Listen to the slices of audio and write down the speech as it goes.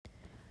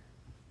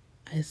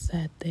I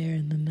sat there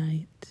in the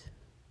night.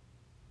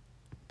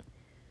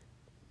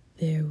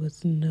 There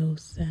was no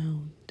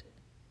sound.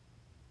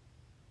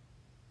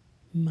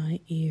 My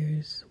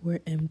ears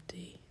were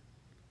empty.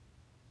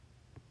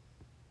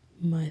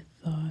 My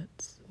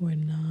thoughts were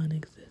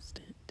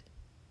non-existent.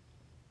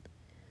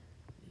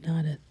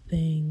 Not a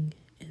thing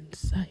in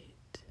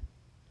sight.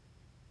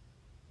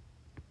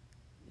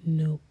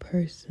 No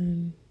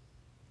person,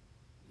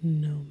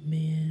 no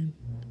man,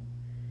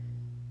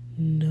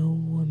 no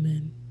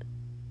woman,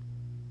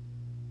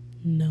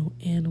 no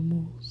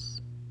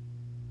animals,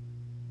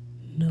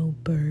 no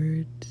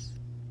birds,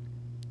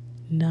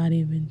 not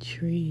even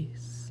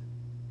trees.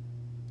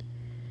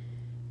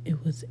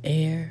 It was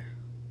air,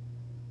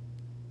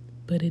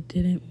 but it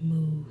didn't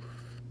move.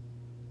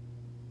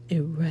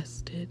 It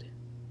rested.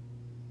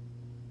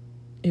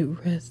 It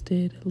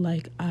rested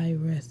like I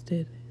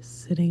rested,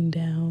 sitting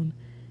down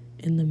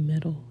in the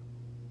middle.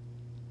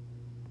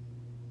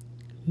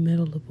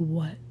 Middle of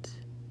what?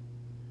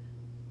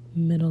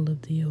 Middle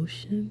of the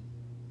ocean?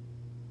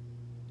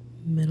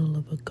 Middle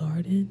of a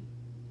garden?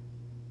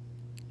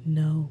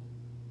 No,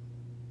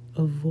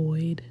 a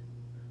void.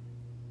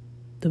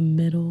 The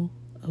middle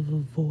of a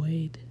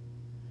void.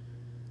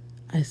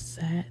 I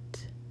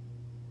sat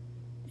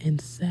and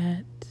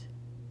sat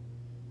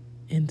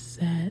and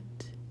sat,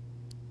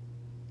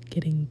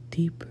 getting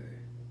deeper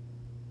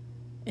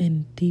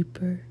and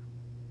deeper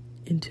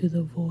into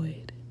the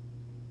void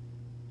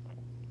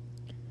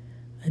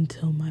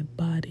until my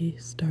body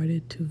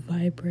started to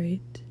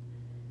vibrate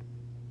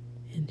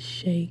and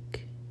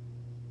shake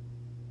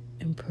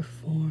and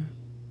perform.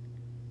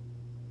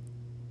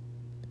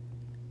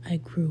 I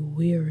grew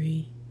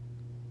weary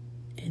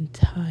and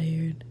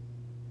tired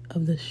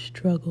of the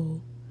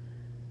struggle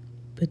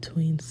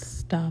between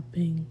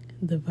stopping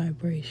the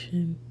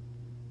vibration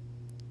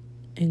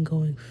and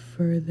going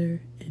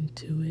further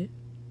into it.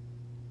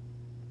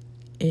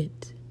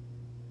 It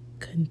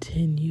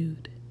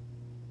continued.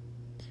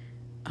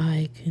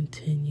 I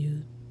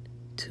continued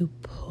to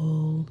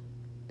pull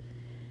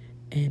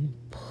and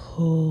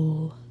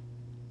pull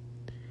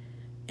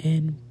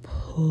and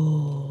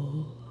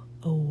pull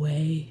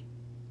away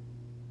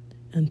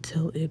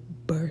until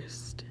it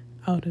burst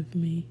out of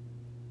me.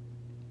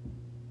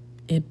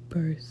 It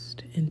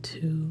burst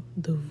into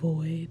the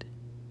void.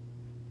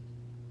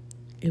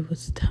 It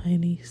was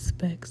tiny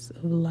specks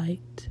of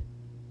light.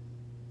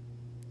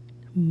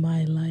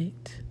 My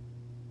light,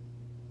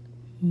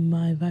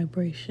 my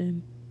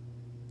vibration,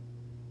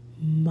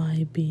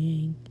 my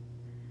being,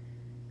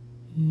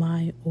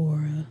 my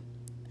aura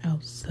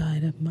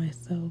outside of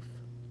myself.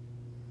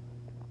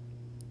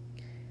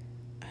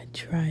 I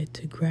tried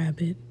to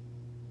grab it,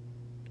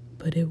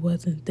 but it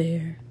wasn't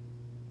there.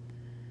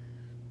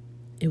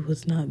 It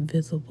was not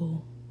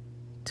visible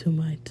to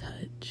my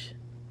touch,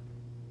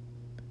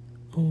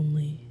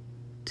 only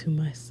to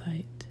my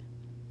sight.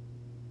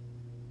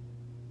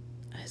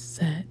 I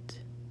sat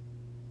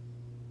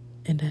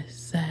and I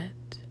sat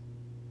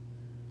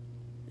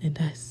and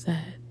I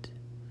sat,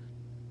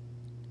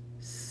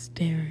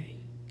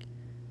 staring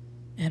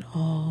at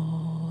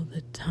all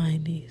the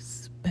tiny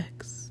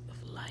specks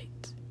of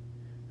light.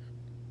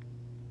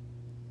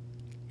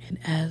 And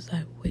as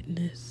I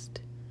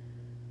witnessed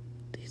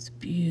these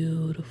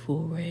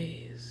beautiful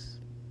rays,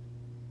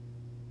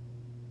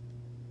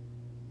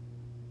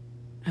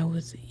 I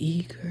was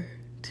eager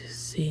to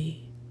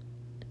see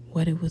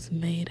what it was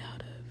made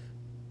out of.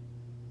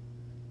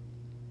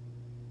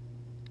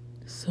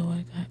 So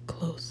I got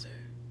closer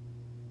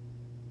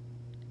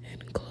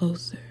and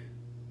closer.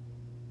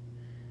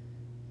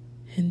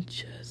 And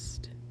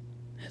just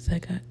as I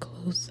got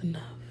close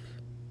enough,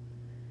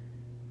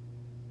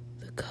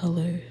 the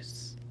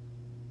colors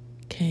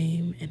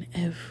came in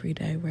every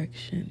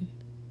direction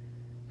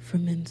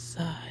from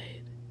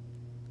inside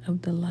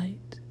of the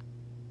light.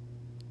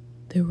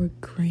 There were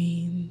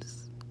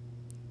greens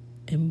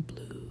and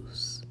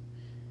blues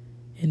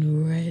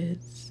and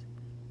reds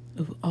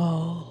of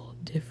all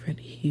different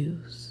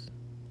hues,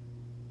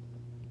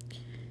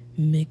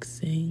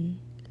 mixing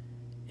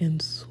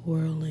and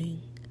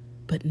swirling,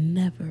 but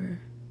never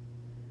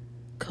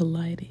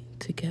colliding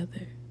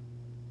together.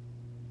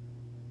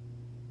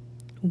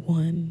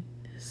 One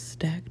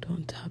stacked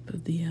on top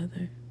of the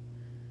other,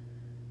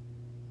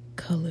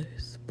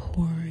 colors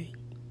pouring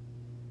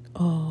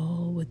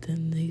all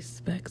within these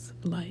specks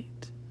of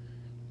light.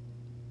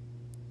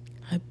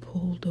 I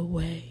pulled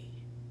away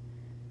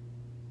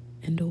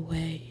and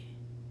away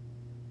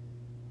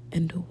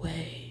and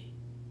away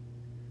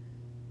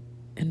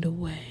and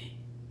away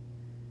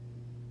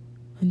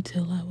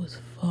until I was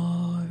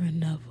far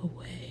enough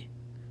away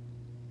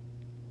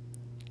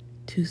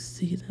to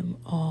see them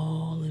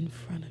all in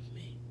front of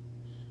me.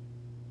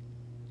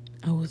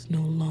 I was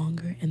no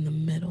longer in the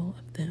middle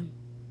of them.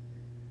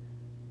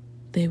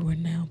 They were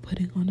now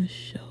putting on a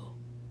show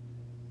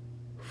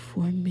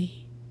for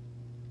me.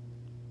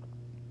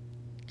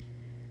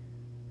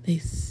 They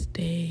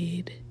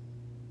stayed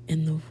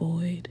in the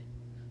void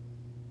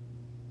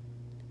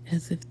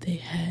as if they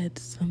had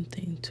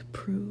something to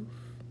prove.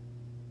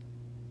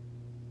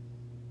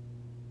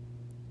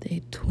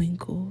 They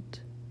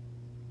twinkled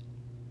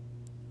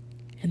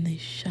and they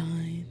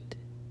shined,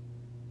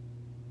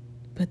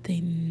 but they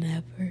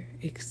never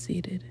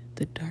exceeded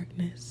the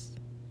darkness.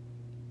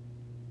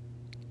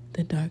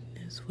 The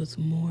darkness was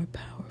more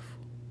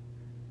powerful,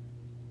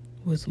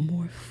 was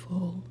more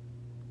full,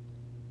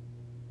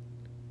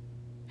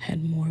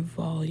 had more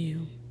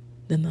volume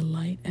than the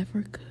light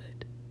ever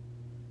could.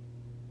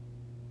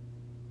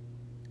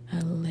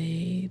 I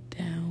laid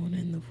down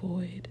in the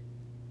void.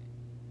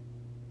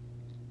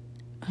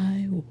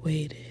 I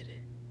waited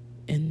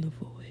in the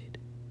void.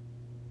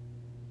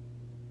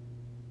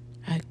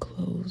 I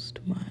closed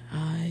my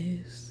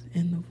eyes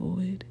in the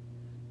void.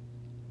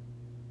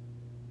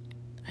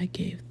 I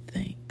gave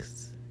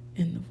thanks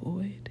in the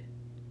void.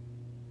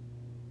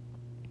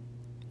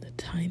 The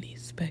tiny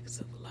specks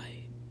of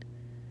light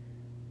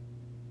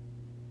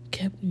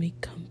kept me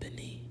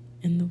company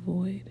in the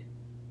void.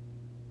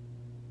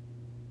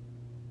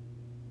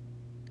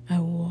 I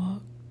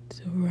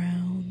walked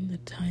around the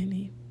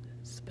tiny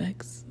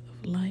specks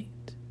of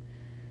light,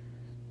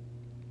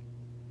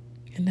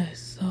 and I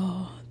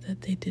saw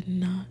that they did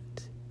not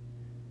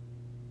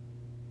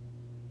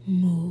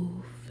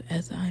move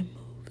as I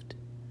moved.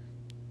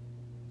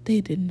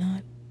 They did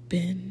not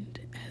bend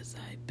as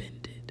I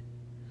bended.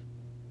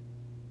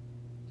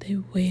 They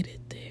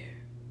waited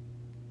there.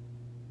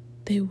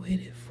 They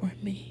waited for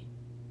me.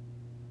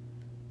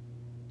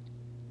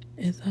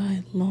 As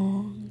I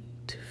longed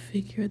to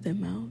figure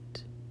them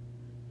out,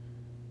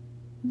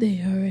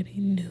 they already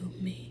knew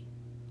me.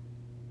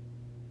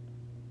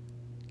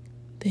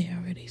 They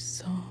already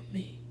saw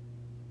me.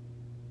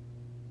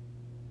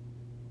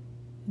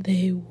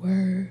 They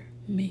were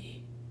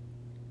me.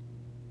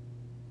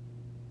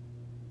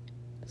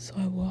 So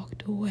I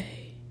walked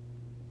away,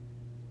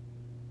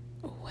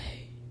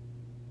 away,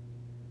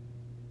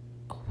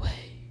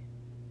 away.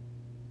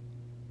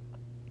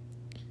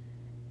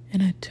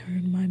 And I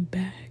turned my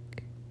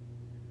back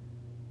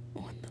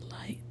on the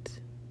light.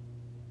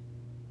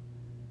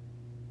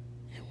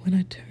 And when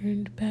I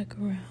turned back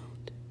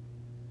around,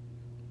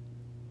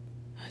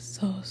 I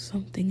saw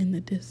something in the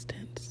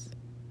distance.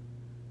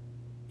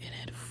 It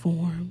had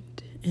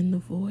formed in the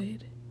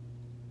void.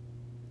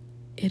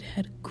 It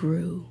had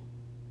grew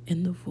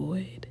in the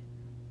void.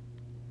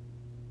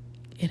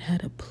 It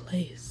had a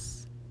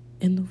place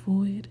in the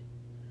void.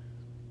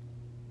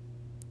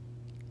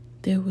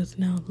 There was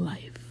now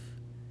life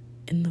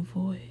in the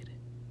void.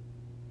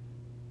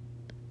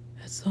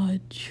 I saw a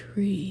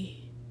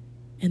tree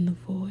in the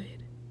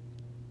void,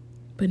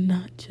 but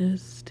not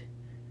just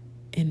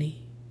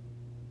any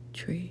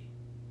tree.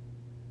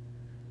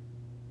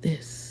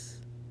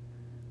 This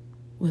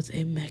was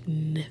a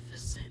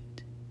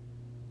magnificent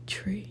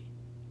tree.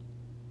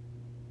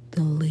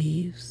 The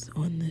leaves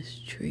on this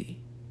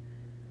tree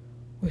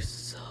were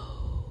so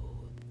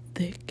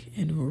thick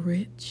and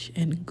rich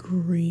and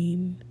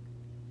green,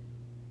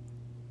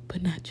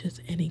 but not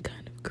just any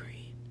kind of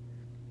green.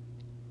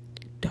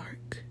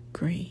 Dark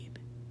green,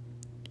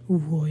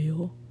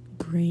 royal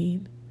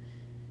green,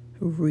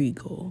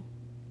 regal.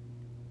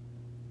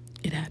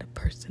 It had a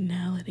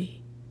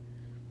personality.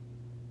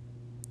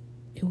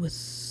 It was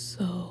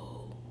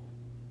so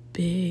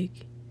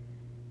big.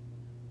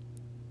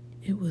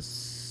 It was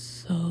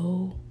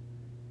so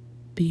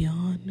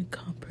beyond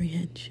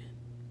comprehension.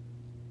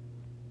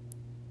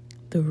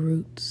 The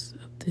roots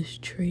of this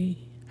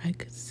tree I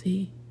could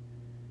see.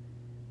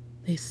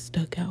 They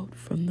stuck out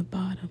from the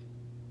bottom.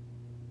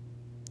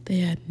 They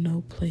had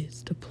no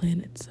place to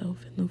plant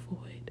itself in the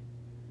void.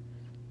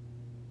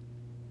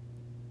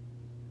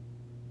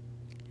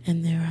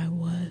 And there I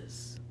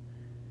was,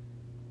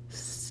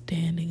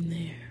 standing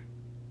there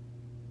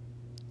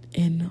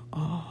in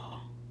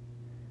awe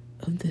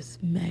of this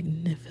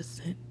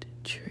magnificent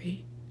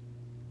tree.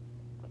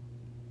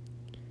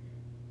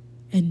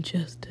 And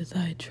just as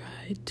I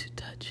tried to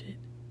touch it,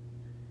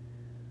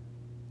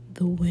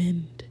 the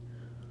wind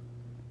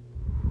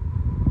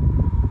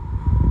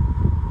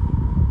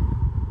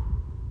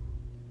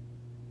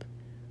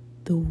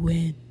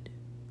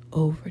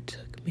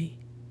overtook me.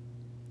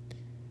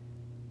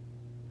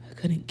 I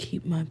couldn't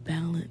keep my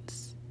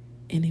balance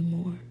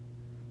anymore.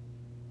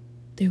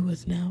 There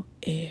was now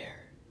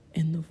air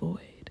in the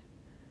void,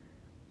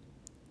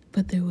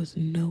 but there was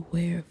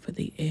nowhere for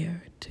the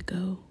air to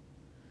go.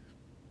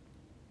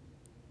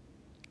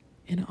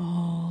 And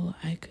all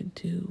I could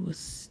do was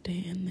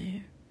stand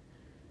there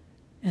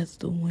as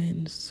the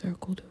wind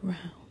circled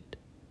around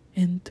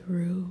and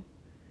through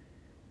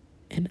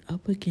and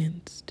up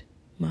against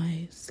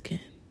my skin.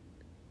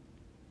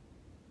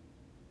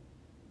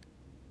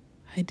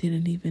 I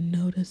didn't even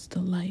notice the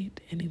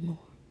light anymore.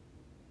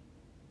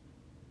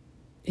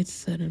 It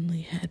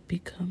suddenly had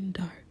become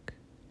dark.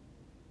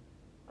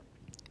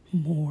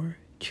 More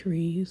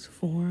trees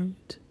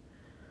formed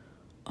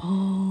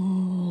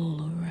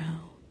all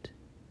around.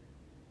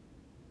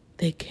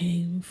 They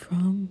came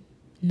from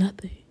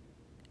nothing.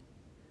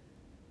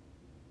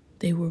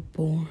 They were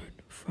born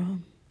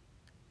from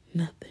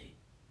nothing.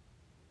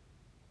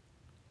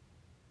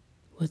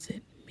 Was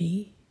it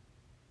me?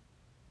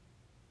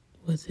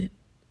 Was it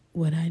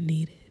what I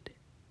needed.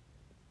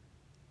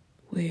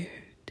 Where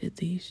did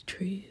these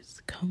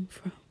trees come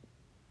from?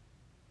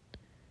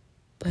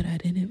 But I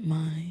didn't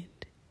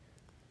mind.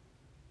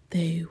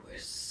 They were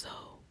so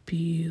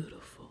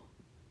beautiful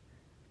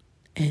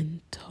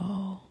and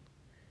tall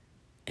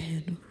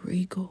and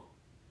regal.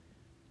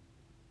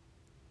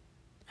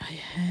 I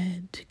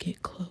had to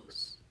get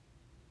close.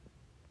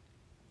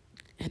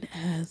 And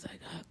as I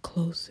got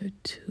closer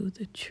to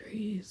the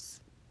trees,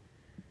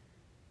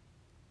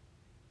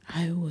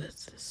 I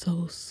was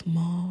so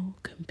small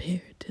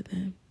compared to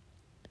them.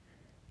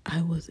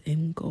 I was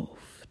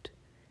engulfed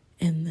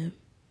in them.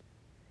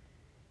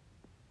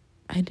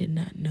 I did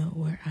not know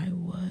where I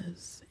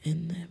was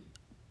in them.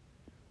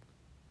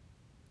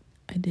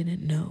 I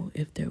didn't know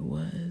if there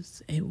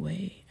was a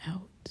way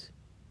out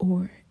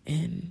or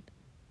in,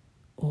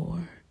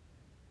 or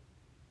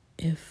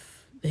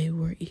if they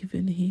were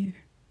even here.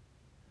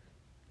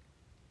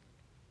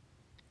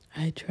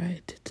 I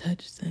tried to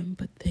touch them,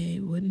 but they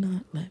would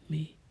not let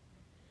me.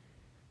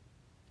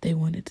 They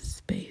wanted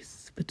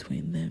space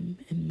between them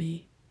and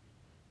me.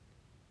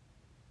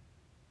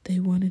 They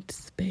wanted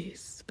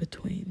space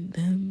between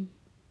them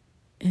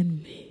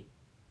and me.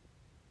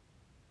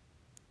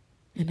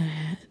 And I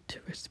had to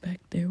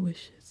respect their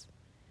wishes.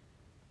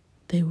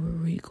 They were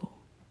regal,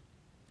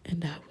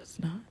 and I was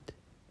not.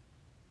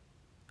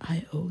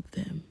 I owed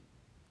them.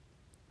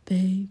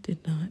 They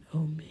did not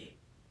owe me.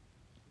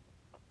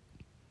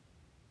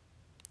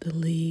 The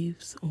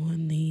leaves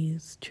on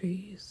these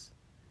trees,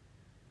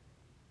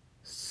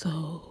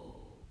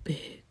 so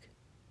big,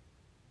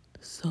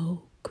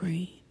 so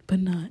green, but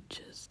not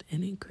just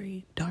any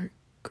green, dark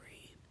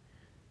green,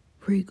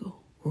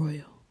 regal,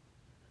 royal,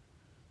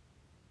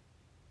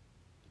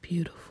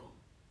 beautiful,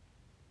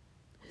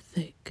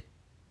 thick.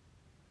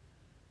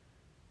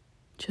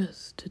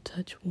 Just to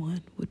touch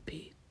one would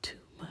be too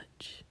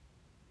much,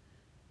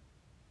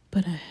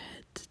 but I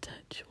had to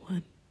touch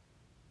one.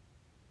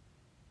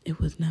 It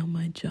was now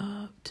my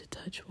job to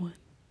touch one.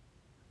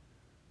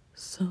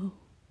 So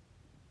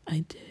I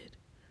did.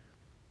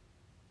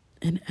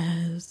 And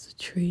as the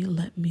tree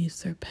let me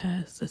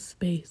surpass the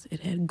space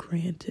it had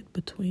granted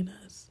between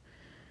us,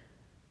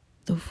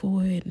 the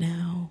void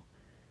now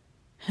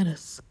had a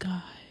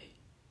sky.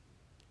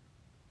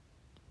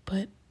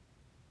 But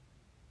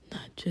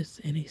not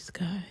just any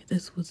sky.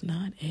 This was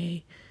not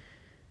a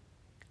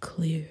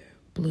clear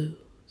blue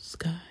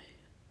sky.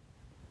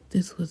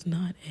 This was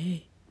not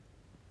a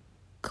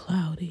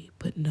cloudy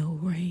but no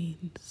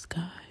rain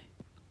sky.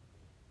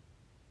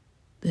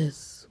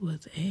 This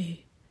was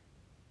a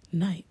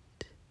night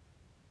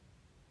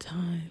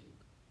time,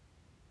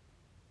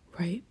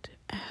 right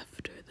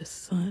after the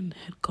sun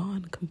had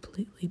gone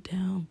completely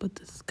down, but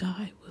the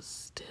sky was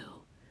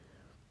still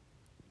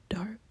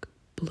dark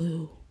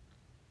blue.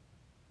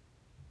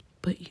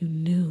 But you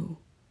knew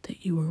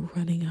that you were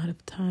running out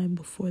of time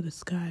before the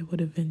sky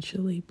would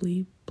eventually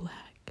be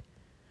black.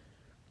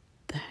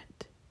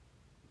 That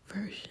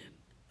version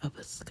of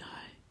a sky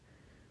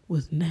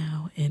was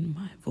now in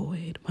my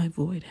void. My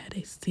void had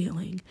a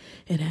ceiling.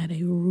 It had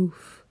a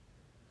roof.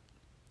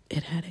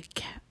 It had a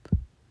cap.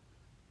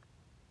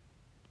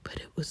 But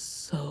it was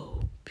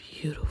so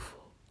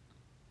beautiful.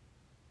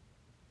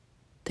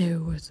 There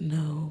was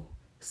no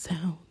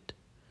sound,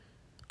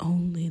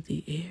 only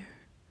the air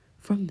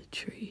from the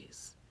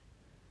trees.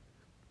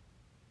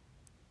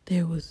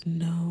 There was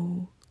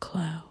no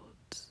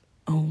clouds,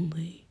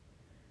 only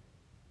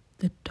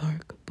the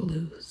dark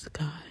blue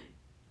sky.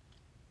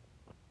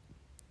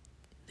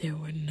 There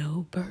were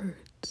no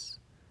birds,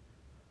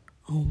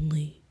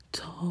 only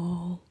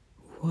tall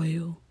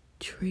royal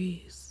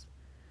trees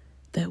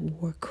that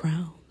wore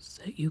crowns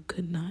that you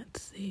could not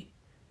see.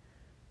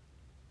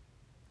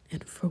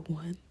 And for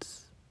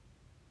once,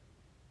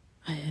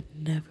 I had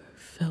never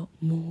felt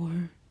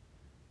more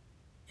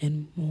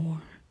and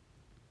more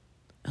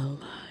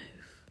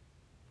alive.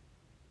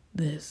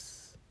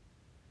 This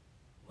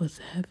was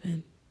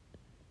heaven.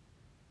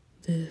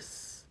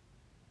 This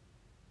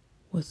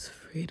was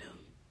freedom.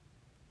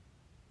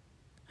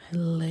 I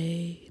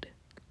laid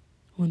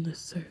on the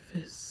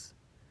surface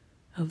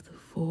of the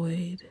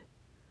void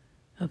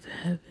of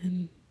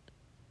heaven,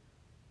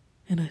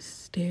 and I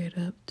stared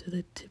up to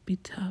the tippy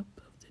top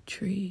of the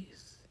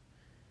trees,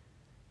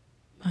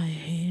 my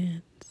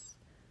hands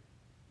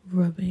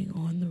rubbing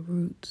on the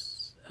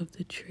roots of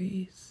the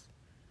trees,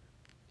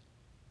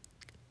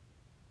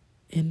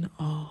 in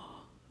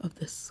awe of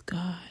the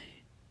sky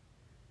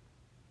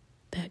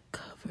that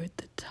covered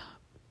the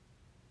top.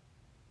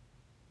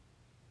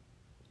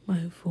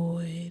 My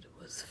void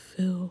was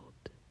filled.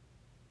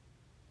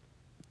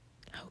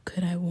 How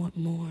could I want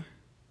more?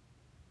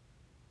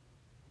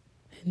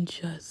 And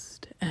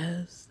just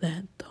as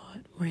that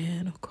thought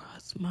ran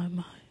across my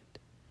mind,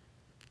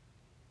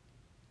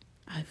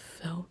 I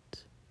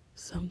felt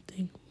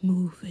something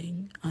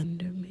moving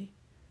under me,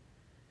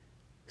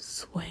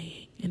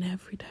 swaying in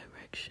every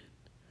direction,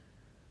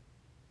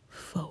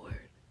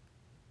 forward,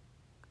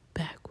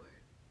 backward,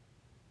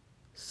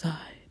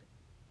 side,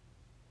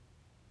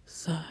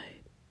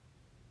 side.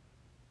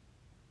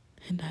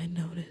 And I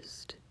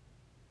noticed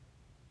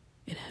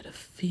it had a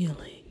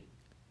feeling.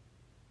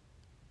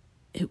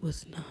 It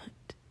was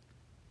not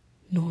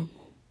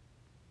normal.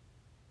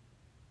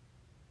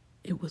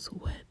 It was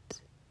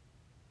wet.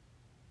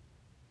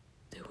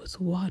 There was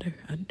water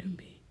under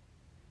me,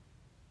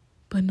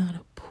 but not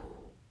a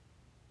pool.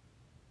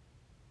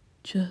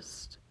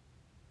 Just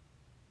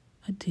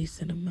a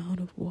decent amount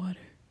of water.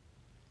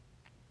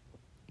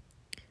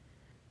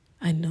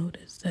 I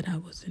noticed that I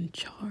was in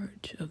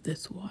charge of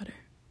this water.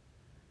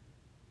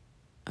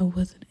 I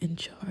wasn't in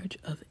charge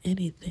of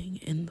anything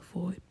in the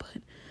void,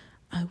 but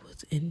I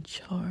was in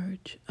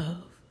charge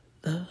of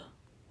the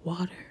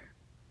water.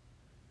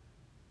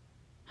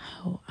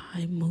 How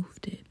I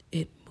moved it,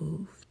 it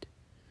moved.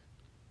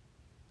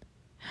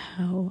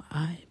 How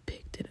I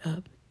picked it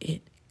up,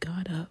 it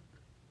got up.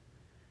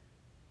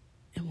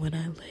 And when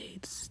I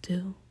laid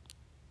still,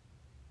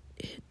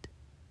 it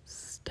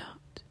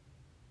stopped.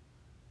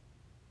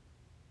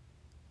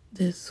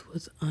 This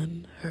was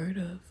unheard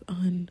of,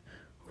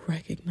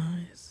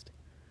 unrecognized.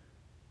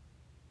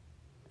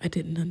 I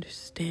didn't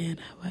understand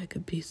how I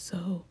could be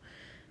so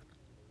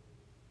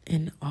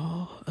in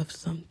awe of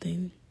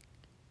something.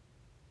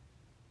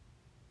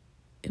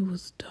 It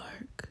was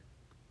dark,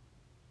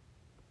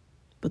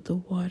 but the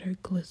water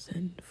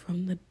glistened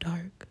from the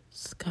dark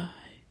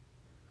sky.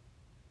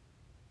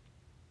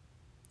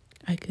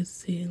 I could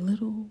see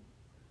little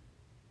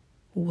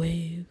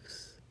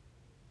waves,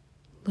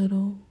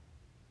 little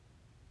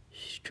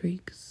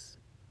streaks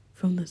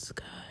from the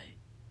sky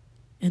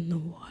in the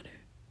water.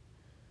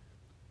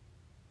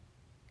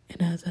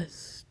 And as I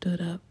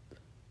stood up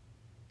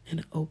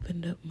and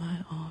opened up my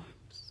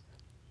arms,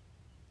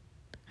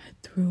 I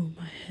threw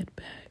my head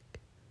back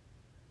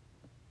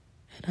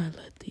and I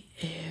let the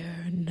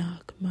air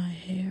knock my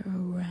hair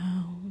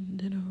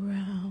around and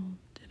around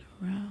and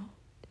around.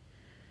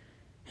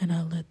 And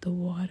I let the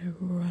water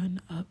run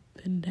up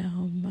and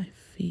down my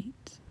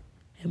feet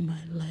and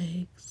my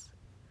legs.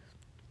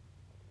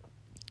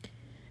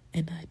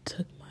 And I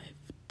took my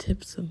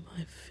tips of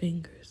my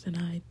fingers and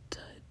I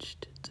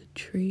touched the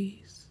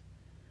trees.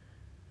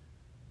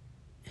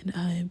 And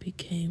I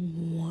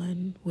became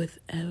one with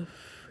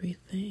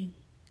everything.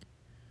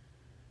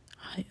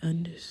 I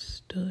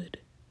understood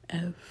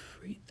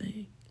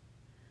everything.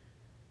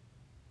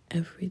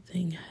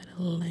 Everything had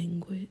a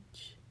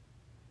language.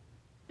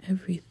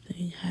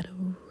 Everything had a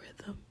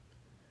rhythm.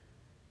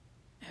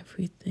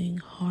 Everything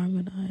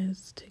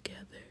harmonized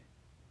together.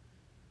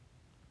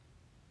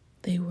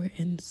 They were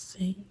in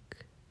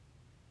sync.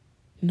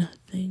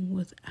 Nothing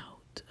was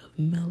out of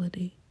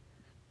melody.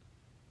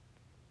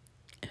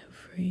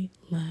 Every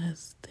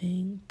last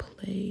thing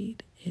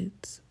played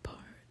its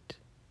part.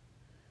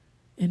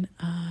 And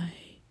I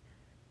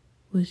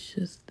was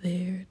just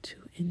there to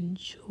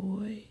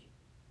enjoy.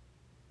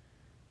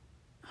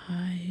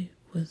 I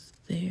was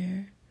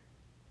there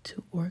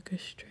to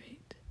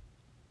orchestrate.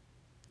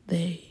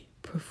 They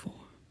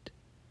performed.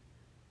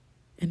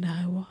 And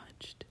I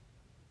watched.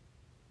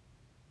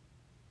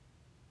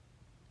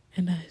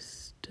 And I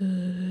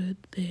stood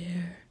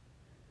there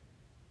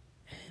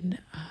and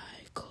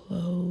I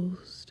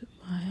closed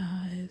my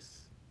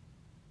eyes.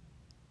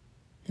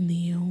 And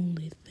the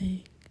only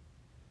thing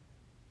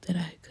that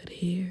I could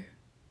hear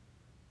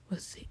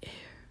was the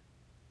air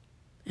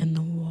and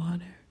the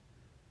water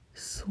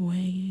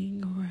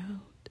swaying around.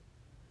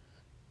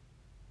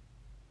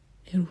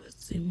 It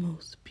was the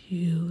most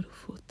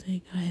beautiful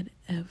thing I had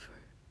ever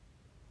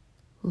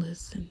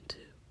listened to.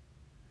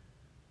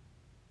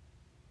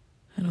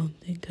 I don't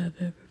think I've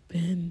ever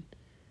been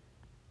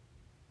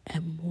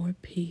at more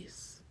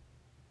peace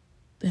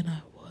than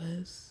I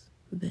was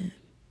then.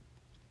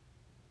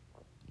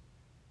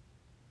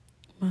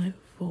 My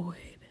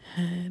void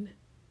had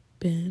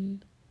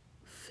been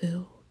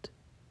filled,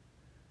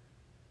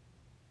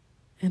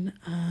 and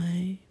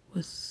I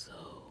was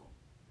so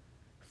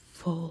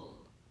full.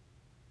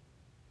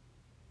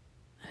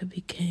 I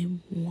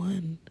became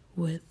one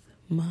with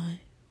my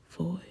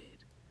void.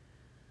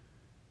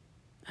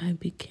 I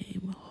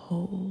became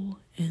whole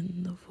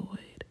in the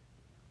void.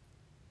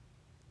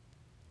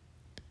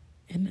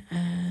 And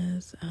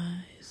as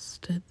I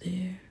stood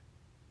there,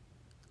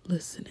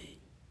 listening,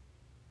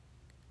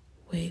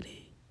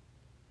 waiting,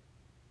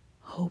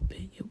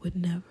 hoping it would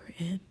never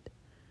end,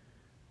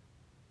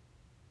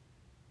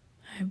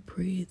 I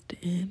breathed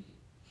in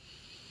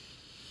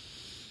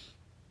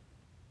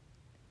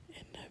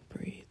and I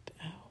breathed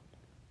out.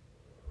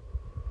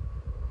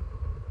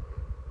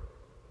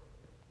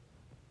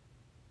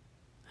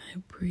 I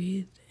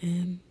breathed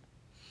in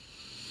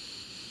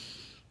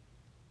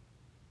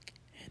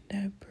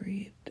and I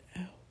breathed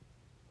out.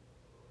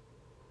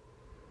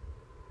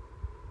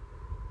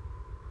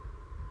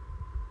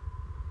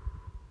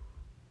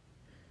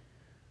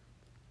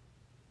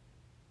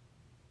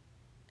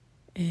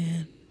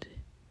 And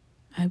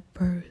I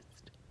birthed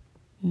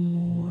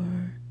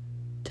more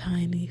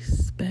tiny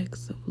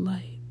specks of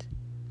light.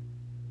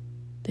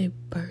 They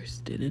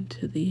bursted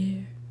into the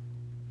air.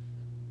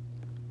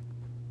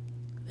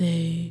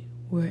 They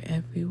were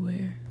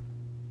everywhere.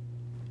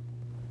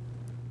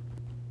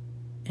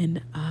 and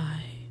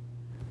I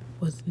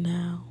was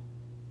now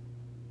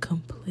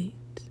complete.